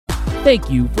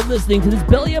Thank you for listening to this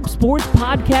Belly Up Sports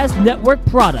Podcast Network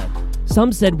product.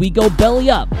 Some said we go belly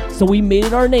up, so we made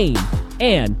it our name,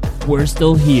 and we're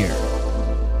still here.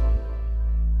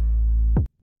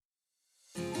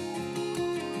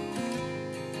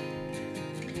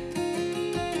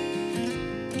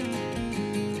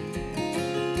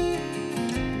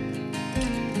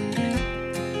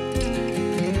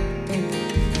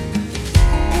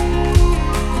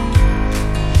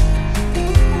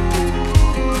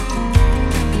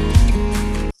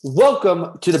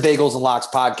 Welcome to the Bagels and Locks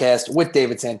podcast with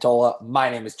David Santola. My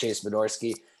name is Chase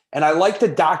Medorsky, and I like to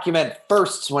document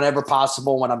firsts whenever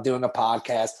possible when I'm doing a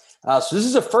podcast. So this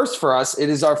is a first for us. It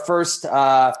is our first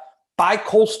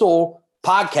bi-coastal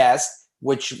podcast,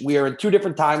 which we are in two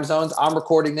different time zones. I'm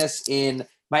recording this in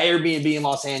my Airbnb in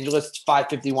Los Angeles. It's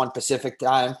 5:51 Pacific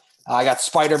time. I got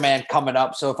Spider-Man coming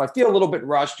up. So if I feel a little bit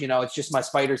rushed, it's just my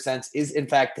spider sense is in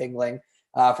fact tingling.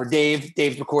 For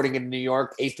Dave's recording in New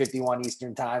York, 8:51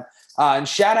 Eastern time. And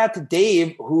shout out to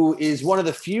Dave, who is one of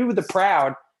the few, the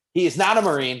proud. He is not a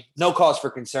Marine, no cause for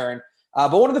concern,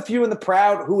 but one of the few in the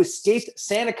proud who escaped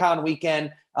SantaCon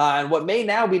weekend and what may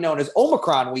now be known as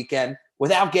Omicron weekend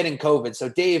without getting COVID. So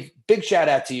Dave, big shout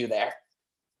out to you there.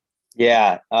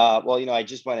 Yeah. I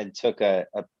just went and took a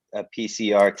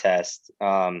PCR test.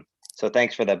 So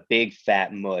thanks for the big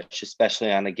fat mush,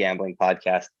 especially on the gambling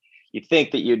podcast. You'd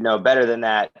think that you'd know better than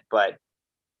that, but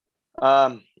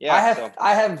I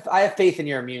have faith in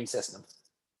your immune system.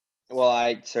 Well,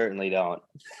 I certainly don't.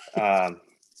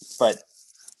 But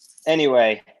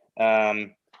anyway,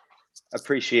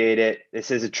 appreciate it.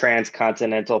 This is a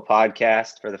transcontinental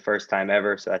podcast for the first time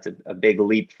ever, so that's a big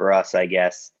leap for us, I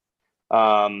guess.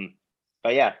 But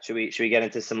yeah, should we get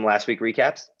into some last week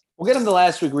recaps? We'll get into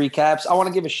last week recaps. I want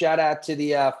to give a shout out to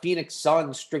the Phoenix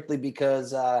Suns strictly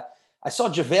because I saw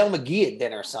JaVale McGee at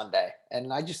dinner Sunday,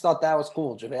 and I just thought that was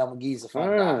cool. JaVale McGee's a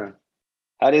fun guy.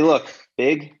 How'd he look?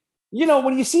 Big?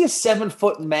 When you see a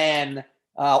 7-foot man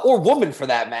or woman for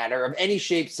that matter of any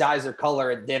shape, size, or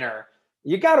color at dinner,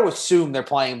 you got to assume they're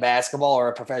playing basketball or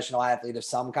a professional athlete of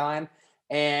some kind.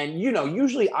 And,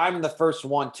 usually I'm the first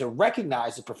one to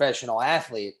recognize a professional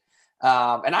athlete.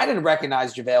 And I didn't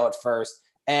recognize JaVale at first.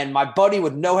 And my buddy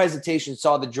with no hesitation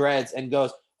saw the dreads and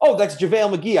goes, "Oh, that's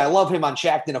JaVale McGee. I love him on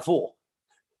Shaqtin' a Fool."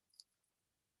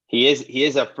 He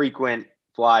is a frequent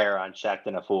flyer on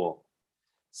Shaqtin' a Fool.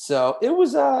 So it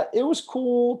was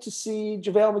cool to see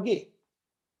JaVale McGee.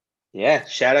 Yeah,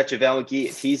 shout out JaVale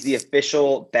McGee. He's the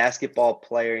official basketball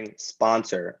playing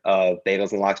sponsor of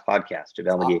Bagels and Locks podcast.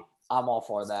 JaVale McGee. I'm all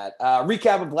for that.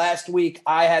 Recap of last week.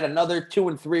 I had another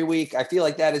 2-3 week. I feel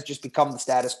like that has just become the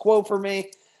status quo for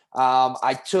me.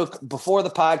 I took before the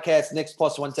podcast Knicks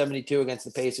plus 172 against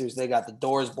the Pacers. They got the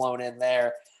doors blown in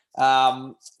there.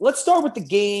 Let's start with the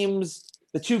games,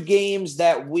 the two games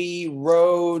that we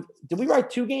rode. Did we ride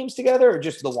two games together or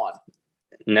just the one?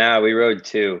 No, we rode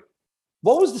two.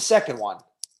 What was the second one?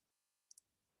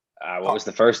 What was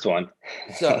the first one?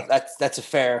 So that's a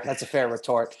fair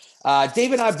retort.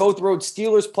 Dave and I both rode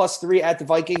Steelers plus 3 at the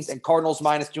Vikings and Cardinals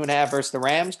minus 2.5 versus the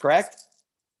Rams, correct?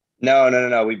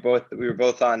 No. We were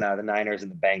both on the Niners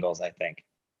and the Bengals, I think.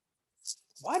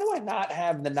 Why do I not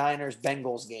have the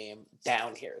Niners-Bengals game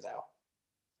down here, though?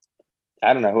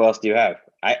 I don't know. Who else do you have?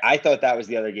 I thought that was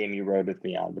the other game you rode with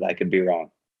me on, but I could be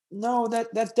wrong. No,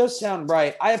 that does sound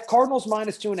right. I have Cardinals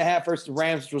minus 2.5 versus the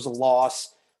Rams, which was a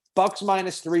loss. Bucks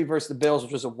minus 3 versus the Bills,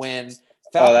 which was a win.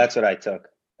 Falcons, that's what I took.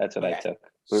 I took.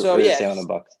 So, we're on the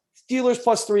Bucks. Steelers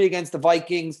plus 3 against the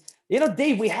Vikings.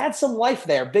 Dave, we had some life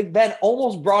there. Big Ben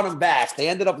almost brought them back. They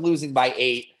ended up losing by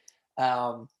 8.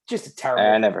 Just a terrible.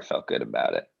 I never felt good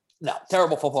about it. No,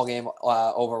 terrible football game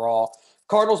overall.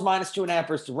 Cardinals minus 2.5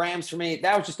 versus the Rams for me.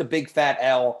 That was just a big fat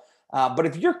L. But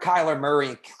if you're Kyler Murray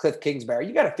and Cliff Kingsbury,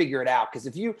 you got to figure it out because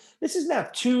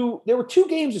there were 2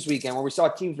 games this weekend where we saw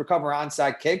teams recover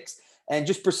onside kicks and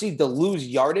just proceed to lose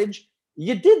yardage.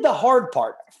 You did the hard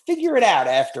part. Figure it out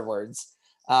afterwards.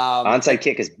 Onside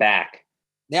kick is back.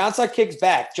 The onside kick's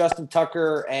back. Justin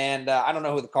Tucker, and I don't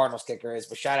know who the Cardinals kicker is,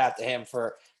 but shout out to him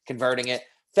for converting it.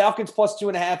 Falcons plus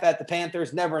 2.5 at the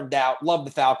Panthers. Never in doubt. Love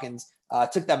the Falcons.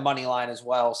 Took that money line as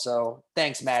well. So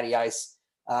thanks, Matty Ice.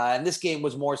 And this game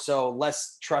was more so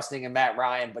less trusting in Matt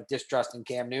Ryan, but distrusting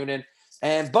Cam Newton.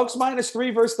 And Bucks minus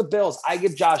 3 versus the Bills. I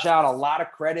give Josh Allen a lot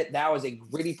of credit. That was a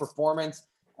gritty performance.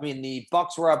 I mean, the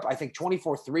Bucks were up, I think,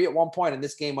 24-3 at one point, and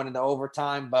this game went into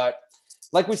overtime. But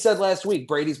like we said last week,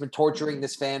 Brady's been torturing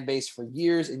this fan base for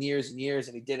years and years and years,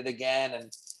 and he did it again.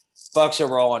 And Bucks are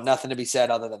rolling. Nothing to be said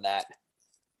other than that.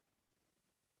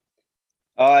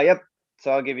 Yep.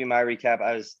 So I'll give you my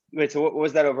recap. So what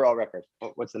was that overall record?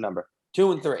 What's the number?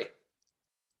 2-3.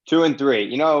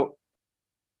 2-3.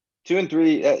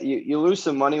 2-3. You lose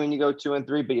some money when you go 2-3,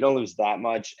 but you don't lose that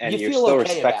much, and You you're feel still okay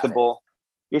about it. respectable.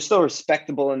 You're still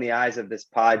respectable in the eyes of this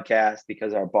podcast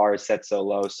because our bar is set so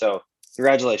low. So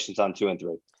congratulations on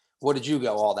 2-3. What did you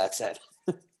go? All that said,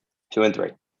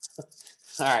 2-3.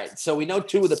 All right. So we know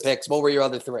two of the picks. What were your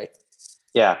other three?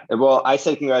 Yeah. Well, I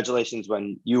said congratulations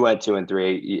when you went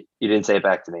 2-3. You didn't say it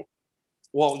back to me.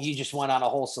 Well, you just went on a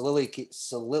whole soliloquy,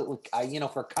 for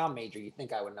a comm major, you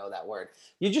think I would know that word.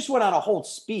 You just went on a whole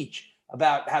speech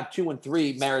about how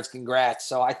 2-3 merits congrats.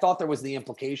 So I thought there was the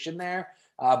implication there.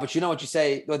 But you know what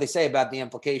they say about the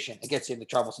implication. It gets you into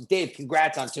trouble. So Dave,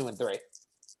 congrats on 2-3.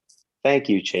 Thank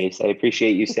you, Chase. I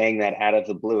appreciate you saying that out of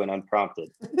the blue and unprompted.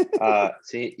 So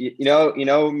you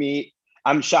know me.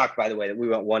 I'm shocked, by the way, that we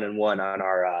went 1-1 on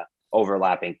our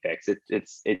overlapping picks.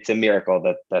 It's a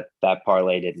miracle that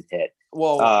parlay didn't hit.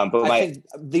 Well, but I think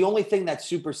the only thing that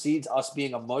supersedes us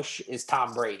being a mush is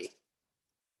Tom Brady.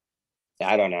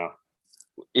 I don't know.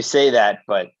 You say that,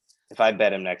 but if I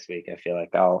bet him next week, I feel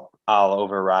like I'll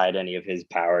override any of his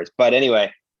powers. But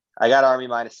anyway, I got Army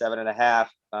minus 7.5.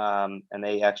 And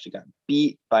they actually got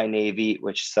beat by Navy,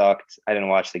 which sucked. I didn't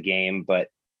watch the game, but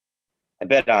I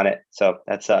bet on it, so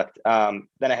that sucked. Then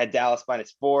I had Dallas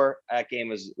minus 4. That game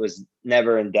was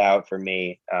never in doubt for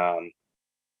me.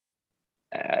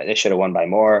 They should have won by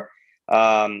more.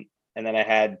 And then I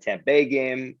had Tampa Bay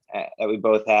game that we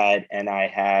both had, and I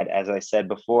had, as I said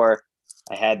before,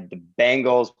 I had the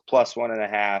Bengals plus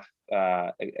 1.5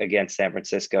 against San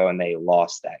Francisco, and they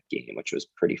lost that game, which was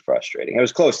pretty frustrating. It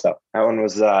was close though. That one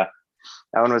was a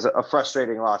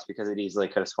frustrating loss because it easily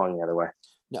could have swung the other way.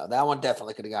 No, that one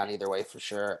definitely could have gone either way for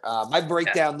sure. My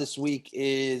breakdown this week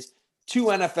is 2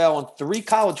 NFL and 3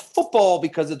 college football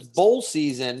because it's bowl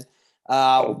season.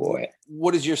 Oh boy.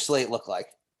 What does your slate look like?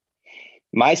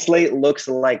 My slate looks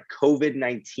like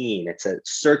COVID-19. It's a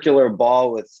circular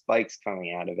ball with spikes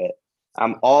coming out of it.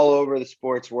 I'm all over the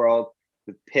sports world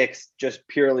with picks just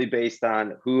purely based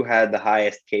on who had the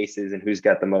highest cases and who's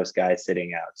got the most guys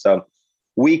sitting out. So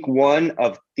week 1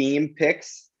 of theme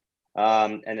picks,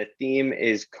 and the theme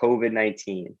is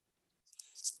COVID-19.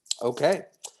 Okay.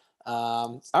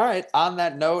 All right. On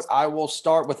that note, I will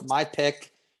start with my pick.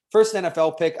 First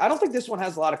NFL pick. I don't think this one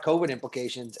has a lot of COVID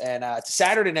implications, and it's a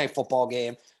Saturday night football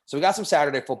game. So we got some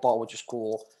Saturday football, which is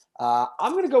cool.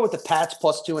 I'm going to go with the Pats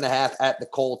plus 2.5 at the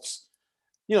Colts.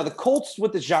 You know, the Colts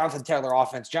with the Jonathan Taylor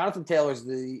offense. Jonathan Taylor's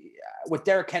with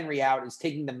Derrick Henry out, is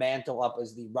taking the mantle up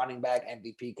as the running back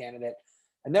MVP candidate.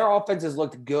 And their offense has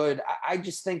looked good. I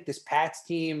just think this Pats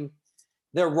team,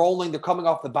 they're rolling. They're coming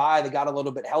off the bye. They got a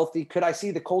little bit healthy. Could I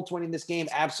see the Colts winning this game?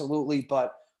 Absolutely.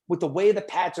 But with the way the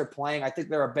Pats are playing, I think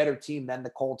they're a better team than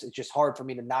the Colts. It's just hard for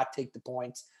me to not take the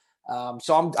points.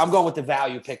 So I'm going with the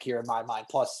value pick here in my mind.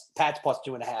 Pats plus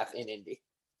 2.5 in Indy.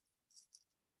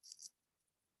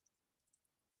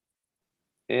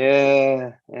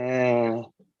 Yeah.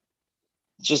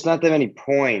 It's just not that many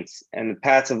points. And the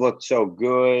Pats have looked so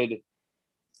good.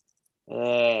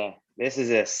 This is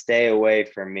a stay away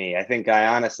from me. I think I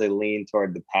honestly lean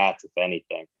toward the Pats, if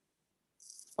anything.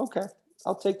 Okay.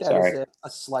 I'll take that as a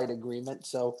slight agreement.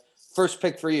 So first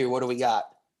pick for you, what do we got?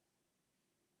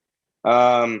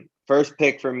 First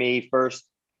pick for me, first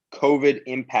COVID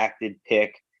impacted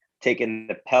pick, taking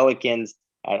the Pelicans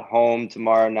at home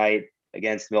tomorrow night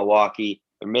against Milwaukee.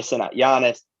 They're missing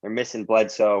Giannis. They're missing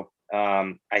Bledsoe.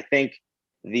 I think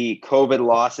the COVID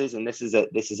losses, and this is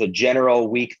a general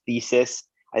weak thesis.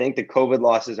 I think the COVID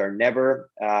losses are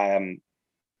never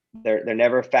they're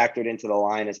never factored into the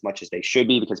line as much as they should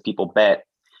be, because people bet,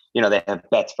 they have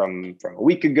bets from a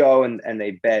week ago and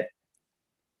they bet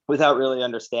without really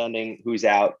understanding who's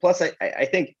out. Plus, I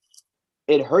think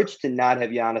it hurts to not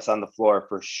have Giannis on the floor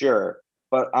for sure.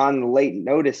 But on late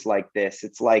notice like this,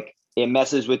 it's like it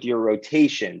messes with your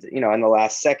rotations. In the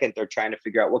last second, they're trying to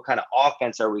figure out what kind of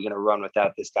offense are we going to run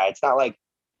without this guy. It's not like,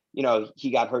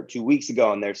 he got hurt 2 weeks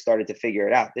ago and they're starting to figure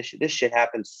it out. This shit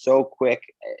happens so quick.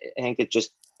 I think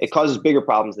it causes bigger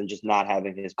problems than just not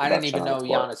having his. I didn't even know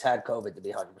Giannis had COVID, to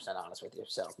be 100% honest with you.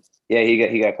 So yeah,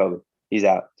 he got COVID. He's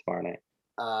out tomorrow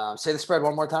night. Say the spread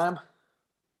one more time.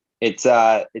 It's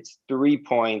 3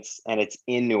 points and it's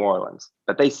in New Orleans,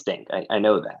 but they stink. I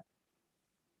know that.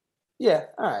 Yeah,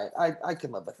 all right. I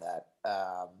can live with that.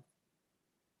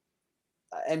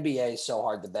 NBA is so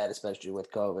hard to bet, especially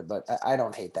with COVID, but I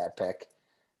don't hate that pick.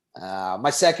 My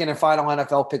second and final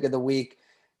NFL pick of the week,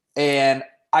 and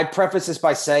I preface this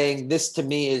by saying this to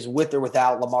me is with or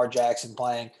without Lamar Jackson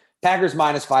playing. Packers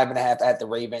minus 5.5 at the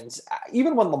Ravens.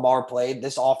 Even when Lamar played,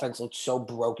 this offense looked so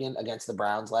broken against the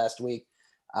Browns last week.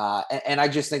 And I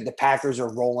just think the Packers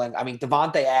are rolling. I mean,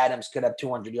 Devontae Adams could have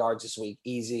 200 yards this week,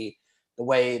 easy. the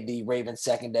way the Ravens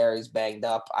secondary is banged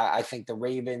up. I think the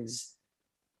Ravens,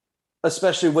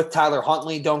 especially with Tyler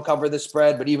Huntley, don't cover the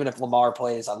spread. But even if Lamar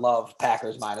plays, I love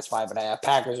Packers minus 5.5.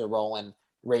 Packers are rolling.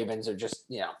 Ravens are just,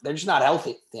 they're just not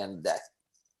healthy at the end of the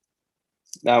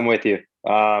day. I'm with you.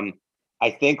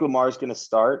 I think Lamar's going to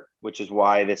start, which is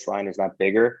why this line is not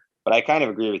bigger. But I kind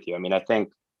of agree with you. I mean, I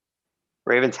think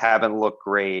Ravens haven't looked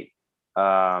great.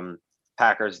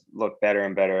 Packers look better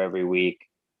and better every week.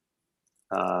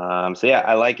 So yeah,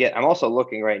 I like it. I'm also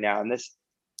looking right now, and this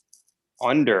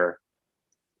under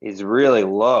is really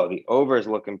low. The over is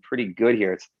looking pretty good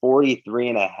here. It's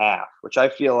 43.5, which I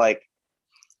feel like,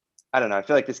 I don't know. I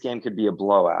feel like this game could be a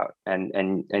blowout,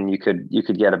 and you could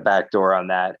get a backdoor on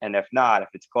that. And if not, if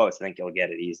it's close, I think you'll get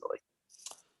it easily.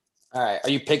 All right. Are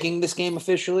you picking this game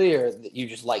officially, or you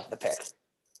just like the pick?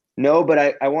 No,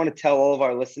 but I want to tell all of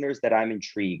our listeners that I'm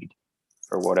intrigued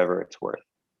for whatever it's worth.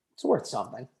 It's worth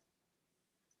something.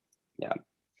 Yeah.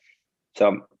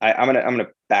 So I'm gonna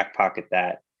back pocket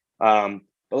that. But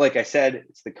like I said,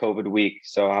 it's the COVID week,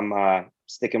 so I'm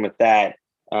sticking with that.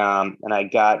 And I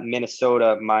got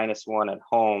Minnesota -1 at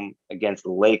home against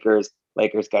the Lakers.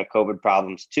 Lakers got COVID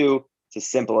problems too. It's as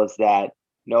simple as that.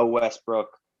 No Westbrook.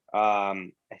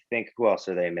 I think, who else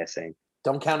are they missing?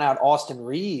 Don't count out Austin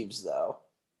Reeves, though.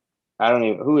 I don't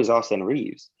even. Who is Austin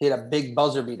Reeves? He had a big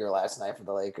buzzer beater last night for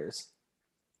the Lakers.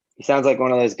 He sounds like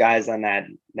one of those guys on that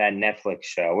Netflix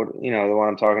show. What, the one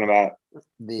I'm talking about?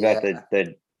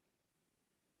 The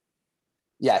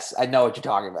Yes, I know what you're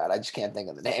talking about. I just can't think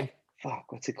of the name.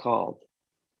 Fuck, what's it called?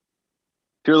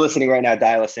 If you're listening right now,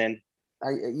 dial us in.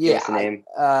 Yeah. What's the name?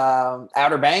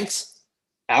 Outer Banks?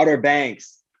 Outer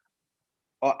Banks.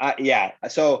 Oh, yeah.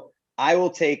 So I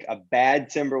will take a bad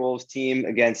Timberwolves team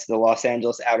against the Los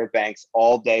Angeles Outer Banks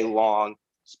all day long,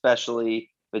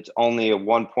 especially if it's only a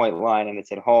 1-point line and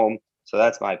it's at home. So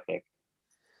that's my pick.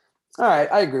 All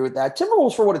right, I agree with that.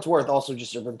 Timberwolves, for what it's worth, also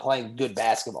just have been playing good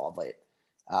basketball of late.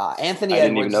 Anthony Edwards.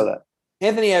 Didn't even know that.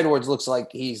 Anthony Edwards looks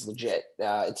like he's legit.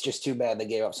 It's just too bad they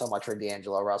gave up so much for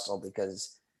D'Angelo Russell,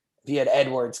 because if you had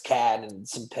Edwards, Cat, and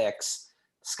some picks,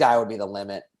 sky would be the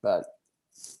limit. But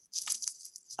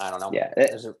I don't know. Yeah,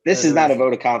 this is not a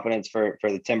vote of confidence for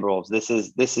the Timberwolves. This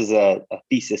is a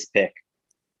thesis pick.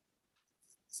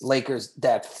 Lakers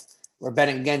depth. We're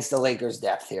betting against the Lakers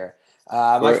depth here.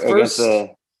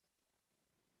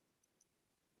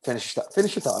 Finish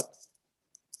your thought.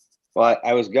 Well,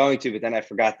 I was going to, but then I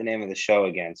forgot the name of the show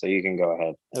again. So you can go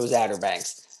ahead. It was Outer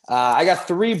Banks. I got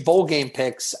 3 bowl game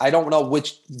picks. I don't know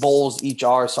which bowls each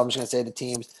are, so I'm just going to say the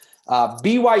teams.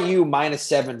 BYU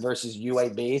 -7 versus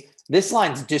UAB. This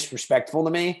line's disrespectful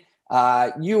to me.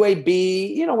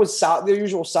 UAB, was their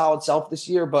usual solid self this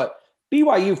year, but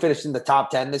BYU finished in the top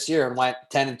 10 this year and went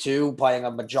 10-2, playing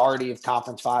a majority of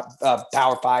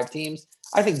Power 5 teams.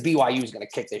 I think BYU is going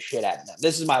to kick this shit out of them.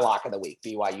 This is my lock of the week,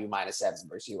 BYU -7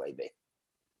 versus UAB.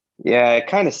 Yeah, it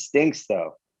kind of stinks,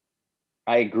 though.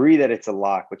 I agree that it's a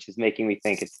lock, which is making me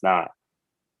think it's not.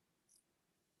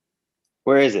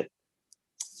 Where is it?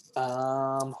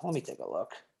 Let me take a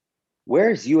look.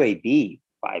 Where's UAB,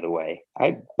 by the way?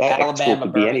 That Alabama school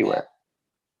could be anywhere.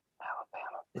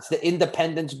 Alabama. It's the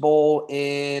Independence Bowl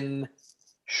in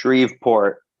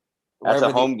Shreveport. That's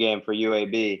a home game for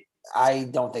UAB. I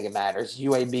don't think it matters.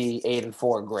 UAB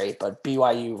 8-4, great, but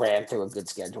BYU ran through a good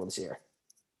schedule this year.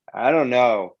 I don't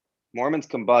know. Mormons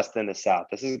combust in the South.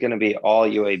 This is going to be all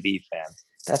UAB fans.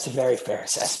 That's a very fair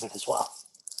assessment as well.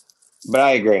 But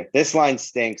I agree. This line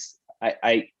stinks.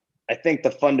 I think the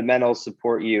fundamentals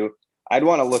support you. I'd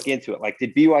want to look into it. Like,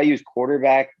 did BYU's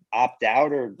quarterback opt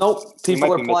out, or nope?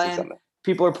 People are playing.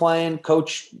 People are playing.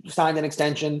 Coach signed an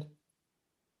extension.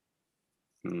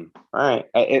 All right.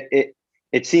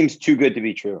 It seems too good to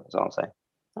be true. That's all I'm saying.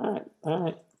 All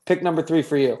right. Pick number 3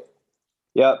 for you.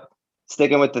 Yep.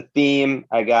 Sticking with the theme,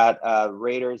 I got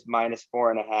Raiders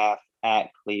 -4.5 at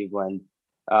Cleveland.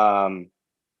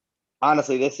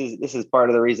 Honestly, this is part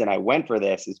of the reason I went for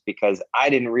this, is because I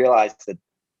didn't realize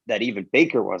that even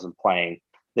Baker wasn't playing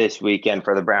this weekend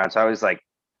for the Browns. So I was like,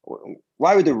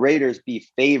 why would the Raiders be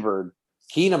favored?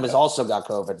 Keenum has also got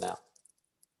COVID now.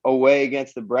 Away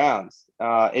against the Browns.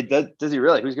 Does he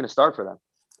really? Who's going to start for them?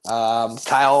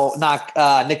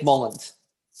 Nick Mullins.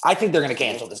 I think they're going to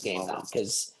cancel this game now,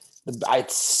 because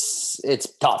it's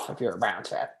tough if you're a Browns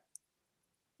fan.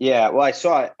 Yeah, well, I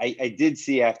saw it. I did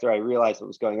see, after I realized what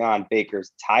was going on,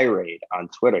 Baker's tirade on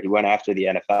Twitter. He went after the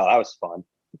NFL. That was fun.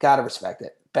 Gotta respect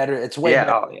it. Better. It's way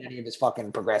better than any of his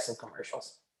fucking progressive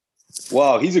commercials.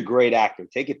 Whoa, he's a great actor.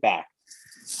 Take it back.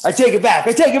 I take it back.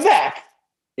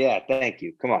 Yeah, thank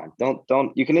you. Come on.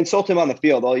 Don't. You can insult him on the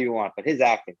field all you want, but his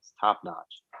acting is top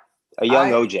notch. A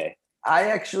young OJ. I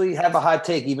actually have a hot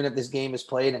take, even if this game is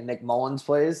played and Nick Mullins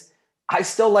plays. I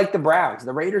still like the Browns.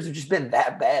 The Raiders have just been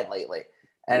that bad lately.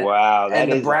 And, Wow, that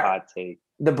and is a hot take.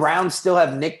 The Browns still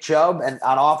have Nick Chubb and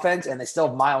on offense, and they still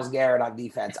have Myles Garrett on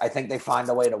defense. I think they find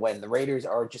a way to win. The Raiders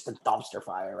are just a dumpster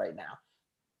fire right now.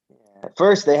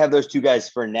 First, they have those two guys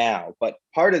for now, but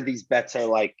part of these bets are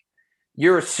like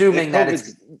you're assuming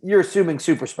you're assuming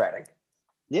super spreading.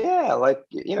 Yeah,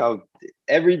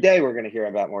 every day we're going to hear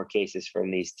about more cases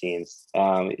from these teams.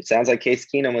 It sounds like Case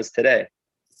Keenum was today.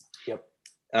 Yep.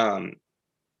 And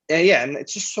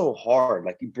it's just so hard.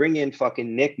 Like, you bring in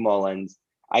fucking Nick Mullins.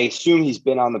 I assume he's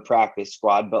been on the practice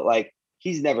squad, but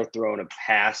he's never thrown a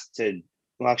pass to.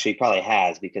 Well, actually, he probably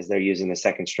has because they're using the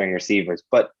second string receivers.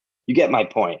 But you get my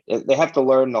point. They have to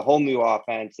learn the whole new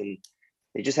offense, and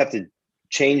they just have to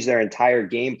change their entire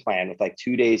game plan with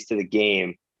 2 days to the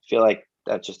game. I feel like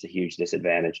that's just a huge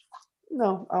disadvantage.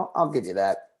 No, I'll give you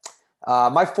that.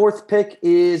 My fourth pick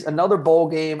is another bowl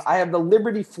game. I have the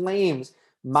Liberty Flames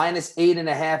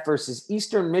 -8.5 versus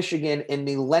Eastern Michigan in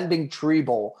the Lending Tree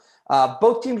Bowl.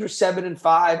 Both teams are 7-5.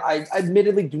 I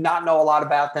admittedly do not know a lot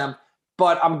about them,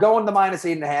 but I'm going to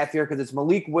 -8.5 here because it's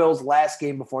Malik Will's last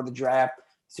game before the draft.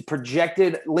 He's a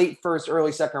projected late first,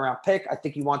 early second round pick. I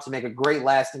think he wants to make a great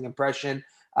lasting impression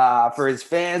for his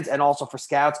fans and also for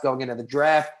scouts going into the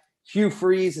draft. Hugh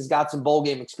Freeze has got some bowl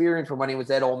game experience from when he was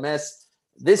at Ole Miss.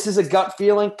 This is a gut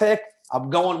feeling pick.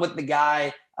 I'm going with the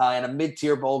guy in a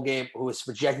mid-tier bowl game who is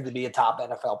projected to be a top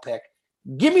NFL pick.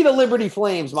 Give me the Liberty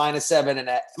Flames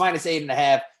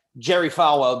 -8.5. Jerry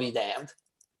Falwell be damned.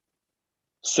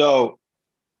 So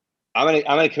I'm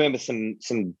gonna come in with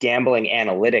some gambling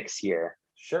analytics here.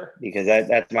 Sure, because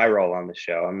that's my role on the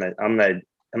show. I'm the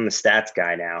stats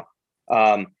guy now.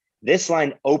 This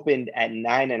line opened at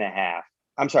 9.5.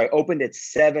 I'm sorry, opened at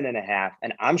 7.5,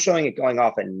 and I'm showing it going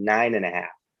off at 9.5.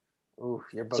 Ooh,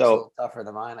 your book's a little tougher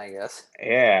than mine, I guess.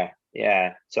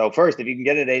 Yeah. So first, if you can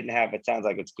get it at 8.5, it sounds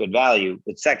like it's good value.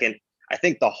 But second, I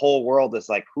think the whole world is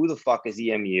like, who the fuck is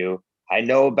EMU? I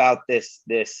know about this.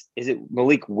 Is it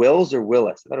Malik Wills or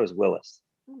Willis? I thought it was Willis.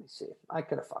 Let me see. I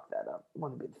could have fucked that up.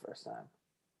 Wouldn't be the first time.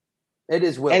 It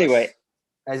is Willis. Anyway,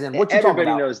 as in what you talk about.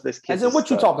 Everybody knows this kid. As in what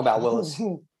you talk about, Willis.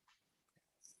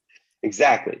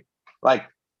 Exactly.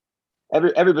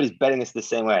 Everybody's betting this the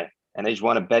same way, and they just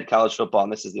want to bet college football,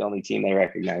 and this is the only team they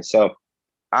recognize. So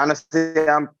honestly,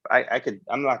 I'm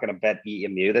not going to bet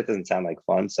EMU. That doesn't sound like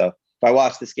fun. So if I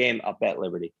watch this game, I'll bet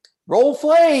Liberty. Roll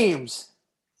Flames.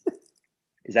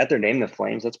 Is that their name? The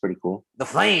Flames? That's pretty cool. The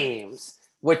Flames,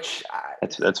 which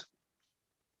that's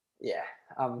yeah.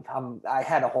 I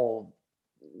had a whole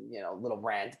little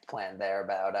rant planned there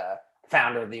about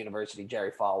founder of the university,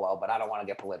 Jerry Falwell, but I don't want to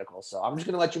get political, so I'm just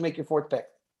going to let you make your fourth pick.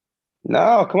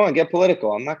 No, come on, get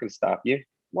political. I'm not going to stop you.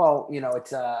 Well, it's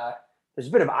there's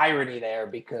a bit of irony there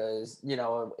because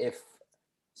if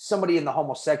somebody in the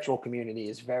homosexual community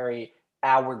is very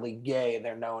outwardly gay,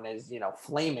 they're known as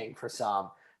flaming for some.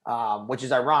 Which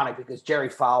is ironic because Jerry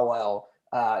Falwell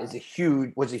was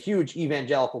a huge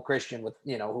evangelical Christian with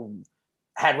who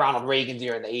had Ronald Reagan's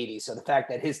ear in the 80s. So the fact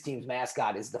that his team's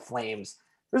mascot is the Flames,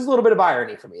 there's a little bit of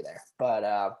irony for me there.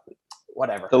 But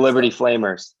whatever. The Liberty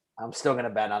Flamers. I'm still going to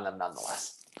bet on them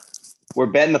nonetheless. We're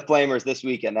betting the Flamers this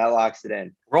weekend. That locks it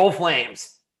in. Roll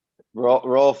Flames.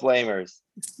 Roll Flamers.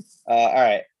 All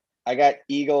right. I got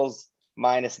Eagles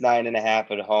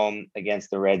 -9.5 at home against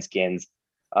the Redskins.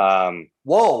 Whoa.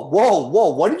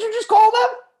 What did you just call them?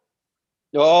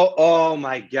 Oh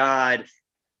my God.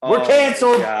 We're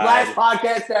canceled. Last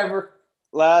podcast ever.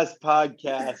 Last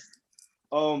podcast.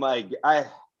 Oh my God.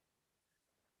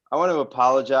 I want to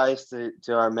apologize to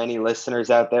our many listeners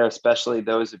out there, especially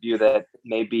those of you that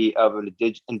may be of an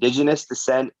indigenous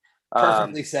descent.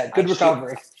 Perfectly said. Good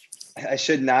recovery. I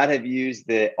should not have used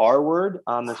the R word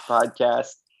on this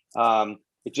podcast.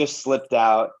 It just slipped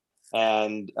out.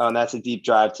 And that's a deep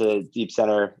drive to deep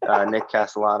center, Nick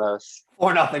Castellanos.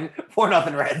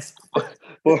 4-0 Reds.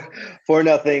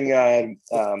 4-0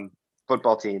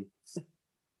 football team.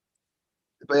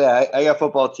 But yeah, I got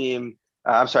football team.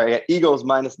 I'm sorry, I got Eagles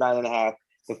 -9.5.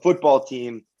 The football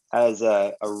team has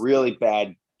a really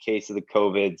bad case of the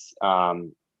COVIDs.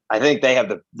 I think they have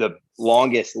the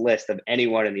longest list of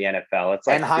anyone in the NFL. It's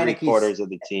like 3/4 of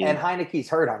the team. And Heineke's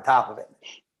hurt on top of it.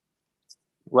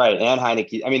 Right, and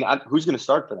Heineke. I mean, who's going to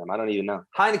start for them? I don't even know.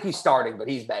 Heineke's starting, but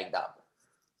he's banged up.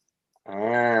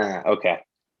 Okay.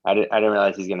 I didn't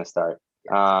realize he's going to start.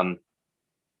 But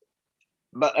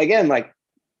again,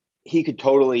 he could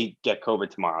totally get COVID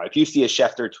tomorrow. If you see a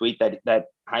Schefter tweet that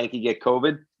Heineke get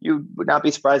COVID, you would not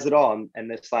be surprised at all,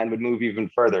 and this line would move even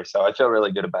further. So I feel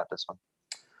really good about this one.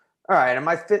 All right, and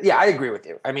my fifth, yeah, I agree with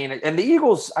you. I mean, and the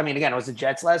Eagles, I mean, again, it was the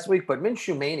Jets last week, but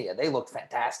Minshew Mania, they looked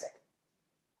fantastic.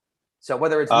 So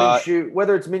whether it's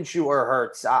Minshew or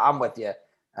Hurts, I'm with you.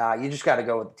 You just got to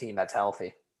go with the team that's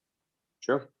healthy.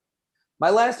 Sure. My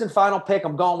last and final pick,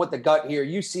 I'm going with the gut here.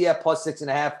 UCF plus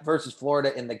 6.5 versus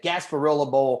Florida in the Gasparilla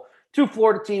Bowl. Two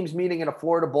Florida teams meeting in a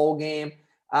Florida bowl game.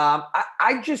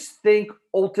 I just think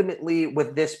ultimately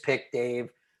with this pick, Dave,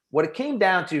 what it came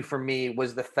down to for me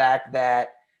was the fact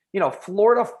that,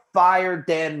 Florida fired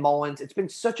Dan Mullins. It's been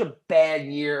such a bad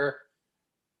year.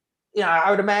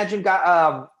 I would imagine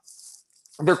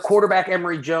their quarterback,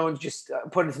 Emory Jones, just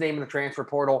put his name in the transfer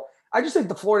portal. I just think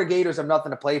the Florida Gators have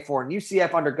nothing to play for. And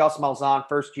UCF under Gus Malzahn,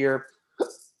 first year,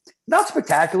 not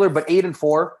spectacular, but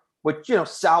 8-4, which,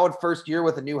 solid first year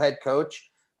with a new head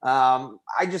coach.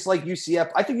 I just like UCF.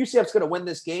 I think UCF's going to win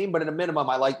this game, but at a minimum,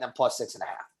 I like them plus 6.5.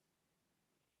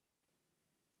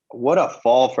 What a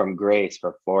fall from grace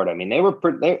for Florida. I mean, they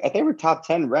were top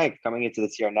 10 ranked coming into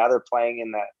this year. Now they're playing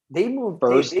in that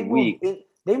first week.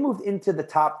 They moved into the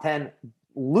top 10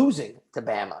 losing to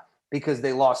Bama because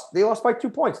they lost by 2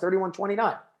 points,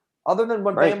 31-29. Other than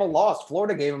when Bama lost,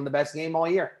 Florida gave them the best game all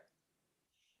year.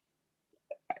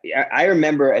 I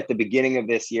remember at the beginning of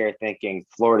this year thinking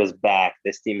Florida's back.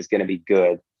 This team is going to be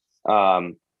good.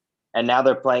 And now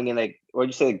they're playing in what did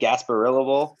you say, the Gasparilla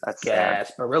Bowl? That's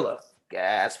Gasparilla.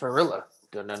 No.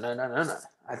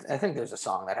 I think there's a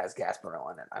song that has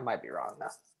Gasparilla in it. I might be wrong though.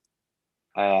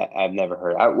 I've never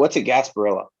heard. What's a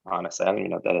Gasparilla? Honestly, I don't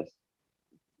even know what that is.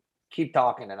 Keep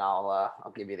talking, and I'll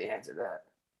give you the answer to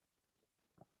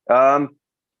that.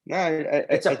 No, I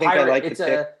think I like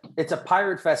it's a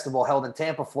pirate festival held in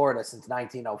Tampa, Florida since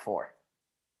 1904.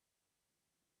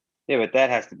 Yeah, but that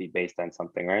has to be based on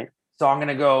something, right? So I'm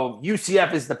gonna go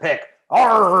UCF is the pick.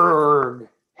 Arrgh!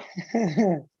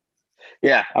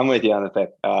 Yeah, I'm with you on the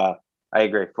pick. I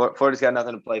agree. Florida's got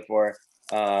nothing to play for.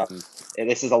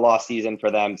 This is a lost season for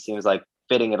them. Seems like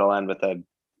fitting it'll end with a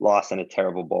loss in a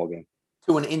terrible bowl game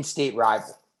to an in-state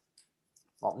rival.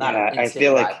 Well, not an in-state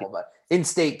rival, but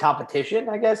in-state competition,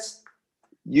 I guess.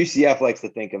 UCF likes to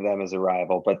think of them as a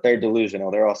rival, but they're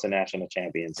delusional. They're also national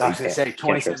champions. So I was going to say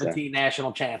 2017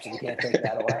 national champs, and you can't take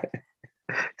that away.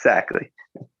 Exactly.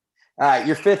 All right,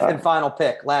 your fifth and final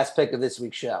pick, last pick of this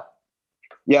week's show.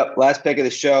 Yep, last pick of the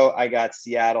show. I got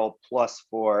Seattle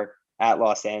 +4 at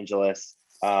Los Angeles.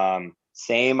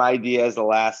 Same idea as the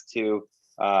last two.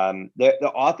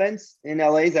 The offense in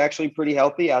LA is actually pretty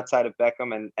healthy outside of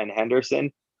Beckham and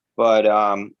Henderson,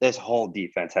 but this whole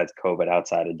defense has COVID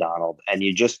outside of Donald, and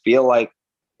you just feel like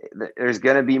there's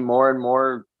going to be more and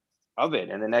more of it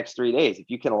in the next 3 days.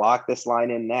 If you can lock this line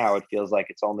in now, it feels like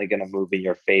it's only going to move in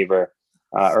your favor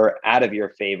or out of your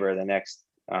favor the next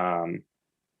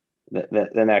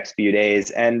the next few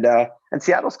days. And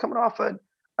Seattle's coming off a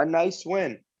nice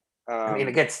win.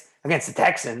 Against the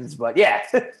Texans, but yeah.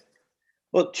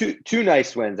 Well, two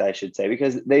nice wins, I should say,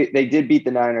 because they did beat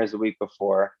the Niners the week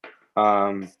before.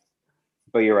 But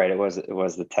you're right, it was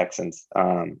the Texans.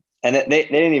 And they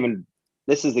didn't even.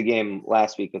 This is the game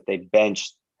last week that they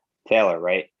benched Taylor,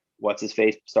 right? What's his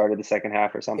face started the second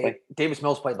half or something. Davis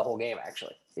Mills played the whole game.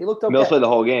 Actually, he looked okay. Mills played the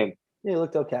whole game. Yeah, he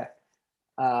looked okay.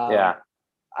 Yeah.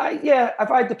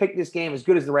 If I had to pick this game, as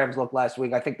good as the Rams looked last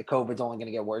week, I think the COVID's only going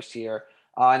to get worse here.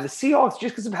 And the Seahawks,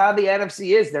 just because of how the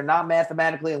NFC is, they're not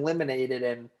mathematically eliminated.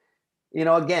 And,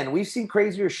 again, we've seen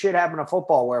crazier shit happen in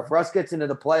football where if Russ gets into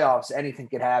the playoffs, anything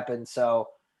could happen. So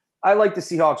I like the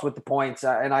Seahawks with the points.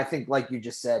 And I think, like you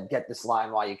just said, get this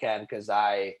line while you can, because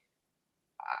I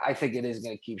think it is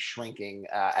going to keep shrinking,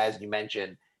 as you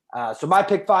mentioned. So my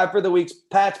pick 5 for the week's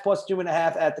Pats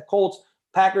 +2.5 at the Colts,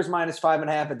 Packers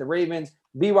 -5.5 at the Ravens,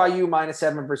 BYU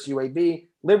 -7 versus UAB,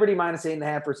 Liberty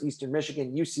 -8.5 versus Eastern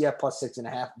Michigan, UCF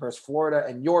 +6.5 versus Florida.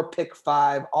 And your pick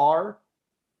 5 are?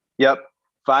 Yep.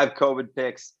 5 COVID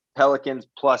picks. Pelicans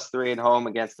 +3 at home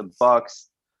against the Bucks.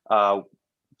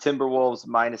 Timberwolves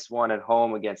 -1 at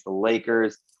home against the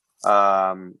Lakers.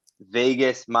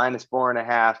 Vegas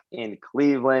 -4.5 in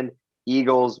Cleveland.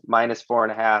 Eagles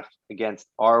 -4.5 against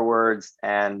our words.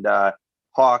 And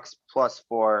Hawks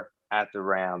 +4 at the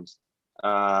Rams.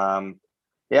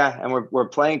 And we're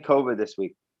playing COVID this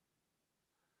week.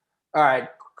 All right,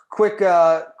 quick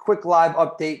live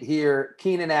update here.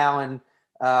 Keenan Allen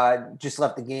just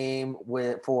left the game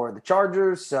for the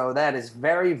Chargers, so that is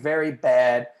very, very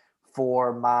bad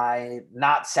for my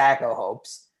not Sacco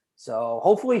hopes. So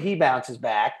hopefully he bounces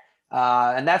back,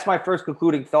 and that's my first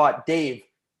concluding thought. Dave,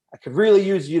 I could really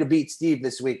use you to beat Steve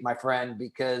this week, my friend,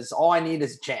 because all I need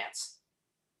is a chance.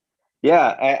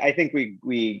 Yeah, I think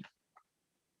we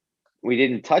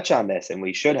didn't touch on this, and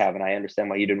we should have, and I understand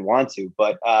why you didn't want to.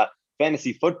 But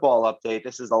fantasy football update.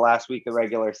 This is the last week of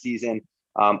regular season.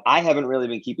 I haven't really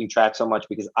been keeping track so much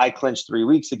because I clinched 3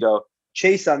 weeks ago.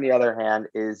 Chase, on the other hand,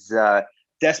 is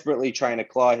desperately trying to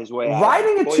claw his way out.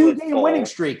 Riding a 2-game winning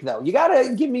streak, though. You got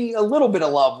to give me a little bit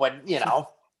of love when, you know.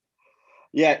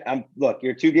 Yeah, look,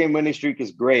 your 2-game winning streak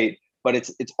is great, but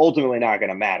it's ultimately not going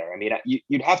to matter. I mean,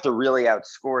 you'd have to really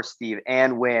outscore Steve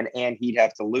and win, and he'd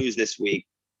have to lose this week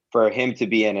for him to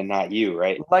be in and not you,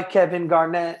 right? Like Kevin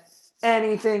Garnett,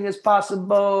 anything is possible.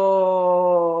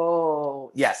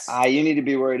 Yes. You need to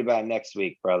be worried about next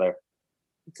week, brother.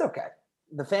 It's okay.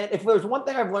 If there's one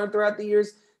thing I've learned throughout the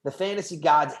years, the fantasy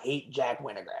gods hate Jack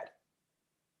Winograd.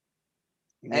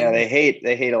 Yeah, they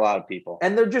hate a lot of people.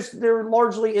 And they're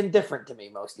largely indifferent to me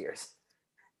most years.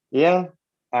 Yeah,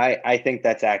 I think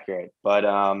that's accurate. But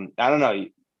I don't know.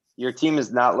 Your team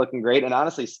is not looking great. And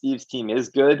honestly, Steve's team is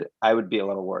good. I would be a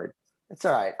little worried. It's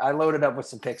all right. I loaded up with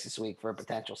some picks this week for a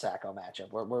potential Sacco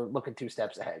matchup. We're looking 2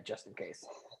 steps ahead just in case.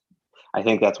 I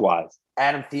think that's wise.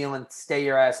 Adam Thielen, stay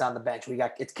your ass on the bench.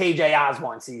 It's KJ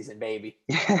Osborne season, baby.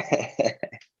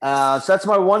 So that's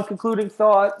my one concluding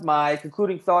thought. My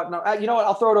concluding thought. No, you know what?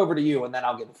 I'll throw it over to you, and then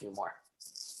I'll give a few more.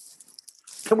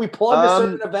 Can we plug a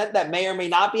certain event that may or may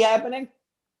not be happening?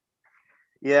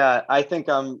 Yeah, I think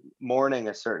I'm mourning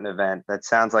a certain event that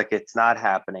sounds like it's not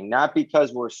happening. Not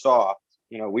because we're soft.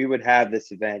 You know, we would have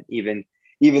this event even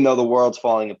though the world's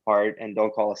falling apart, and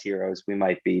don't call us heroes. We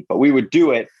might be, but we would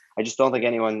do it. I just don't think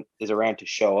anyone is around to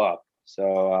show up.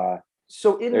 So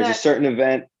there's a certain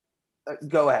event.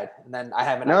 Go ahead, and then I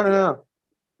have an idea. No.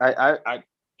 I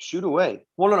shoot away.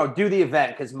 Well, no. Do the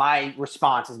event because my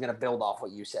response is going to build off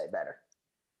what you say better.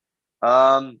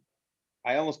 I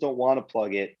almost don't want to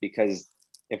plug it because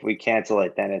if we cancel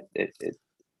it, then it's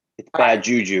bad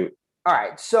juju. All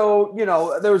right. So, you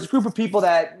know, there was a group of people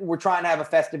that were trying to have a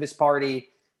Festivus party.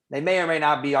 They may or may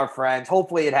not be our friends.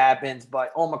 Hopefully it happens,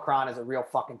 but Omicron is a real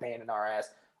fucking pain in our ass.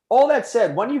 All that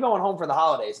said, when are you going home for the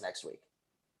holidays next week?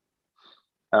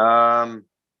 I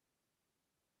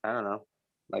don't know,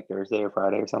 like Thursday or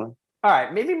Friday or something. All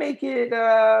right. Maybe make it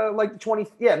like the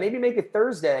 20th. Yeah, maybe make it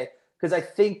Thursday because I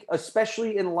think,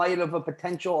 especially in light of a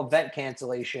potential event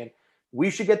cancellation,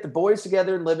 we should get the boys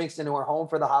together in Livingston who are home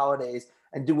for the holidays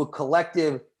and do a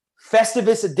collective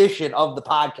Festivus edition of the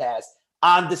podcast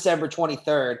on December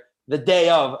 23rd, the day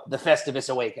of the Festivus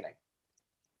Awakening.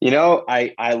 You know,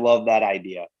 I love that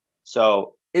idea.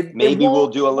 So maybe we'll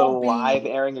do a little live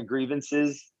airing of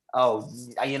grievances. Oh,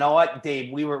 you know what,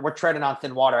 Dave? We're treading on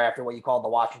thin water after what you called the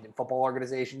Washington Football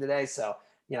Organization today. So,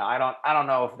 you know, I don't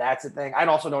know if that's a thing. I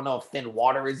also don't know if thin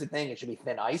water is a thing. It should be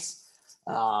thin ice.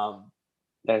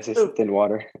 That's just thin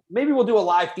water. Maybe we'll do a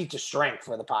live feat to strength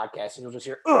for the podcast, and you'll just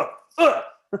hear,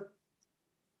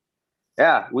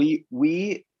 Yeah,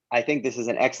 I think this is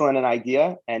an excellent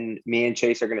idea, and me and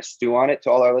Chase are going to stew on it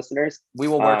to all our listeners. We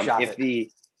will workshop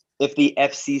it. If the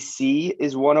FCC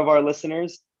is one of our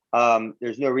listeners,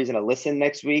 there's no reason to listen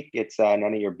next week. It's none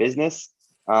of your business.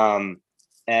 And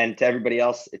to everybody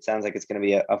else, it sounds like it's going to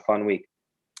be a fun week.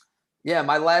 Yeah,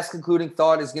 my last concluding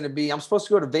thought is going to be, I'm supposed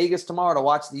to go to Vegas tomorrow to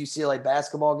watch the UCLA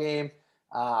basketball game.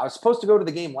 I was supposed to go to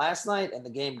the game last night, and the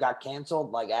game got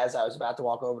canceled, like, as I was about to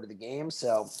walk over to the game.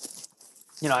 So,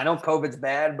 you know, I know COVID's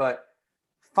bad, but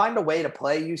find a way to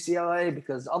play UCLA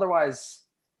because otherwise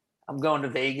I'm going to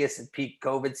Vegas at peak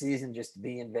COVID season just to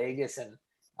be in Vegas, and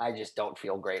I just don't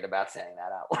feel great about saying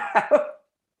that out loud.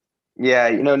 Yeah,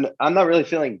 you know, I'm not really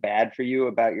feeling bad for you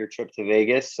about your trip to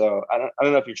Vegas, so I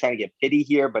don't know if you're trying to get pity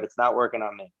here, but it's not working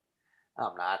on me.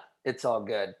 I'm not. It's all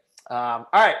good. All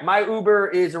right, my Uber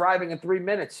is arriving in 3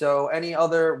 minutes, so any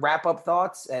other wrap-up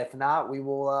thoughts? If not, we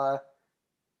will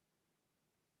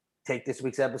take this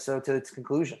week's episode to its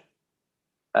conclusion.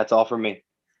 That's all for me.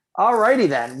 All righty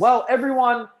then. Well,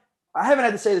 everyone, I haven't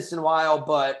had to say this in a while,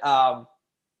 but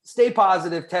stay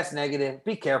positive, test negative,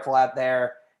 be careful out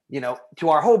there. You know, to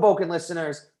our Hoboken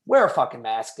listeners, wear a fucking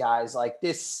mask, guys. Like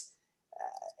this,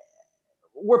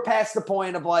 we're past the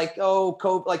point of like, oh,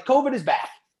 COVID is back,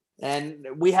 and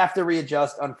we have to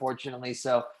readjust, unfortunately.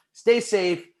 So stay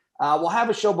safe. We'll have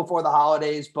a show before the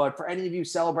holidays, but for any of you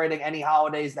celebrating any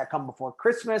holidays that come before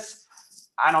Christmas,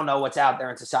 I don't know what's out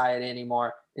there in society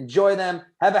anymore. Enjoy them.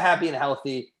 Have a happy and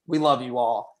healthy. We love you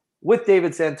all. With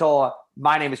David Santola,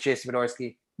 my name is Jason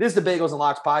Fedorsky. This is the Bagels and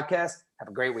Locks podcast. Have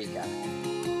a great weekend.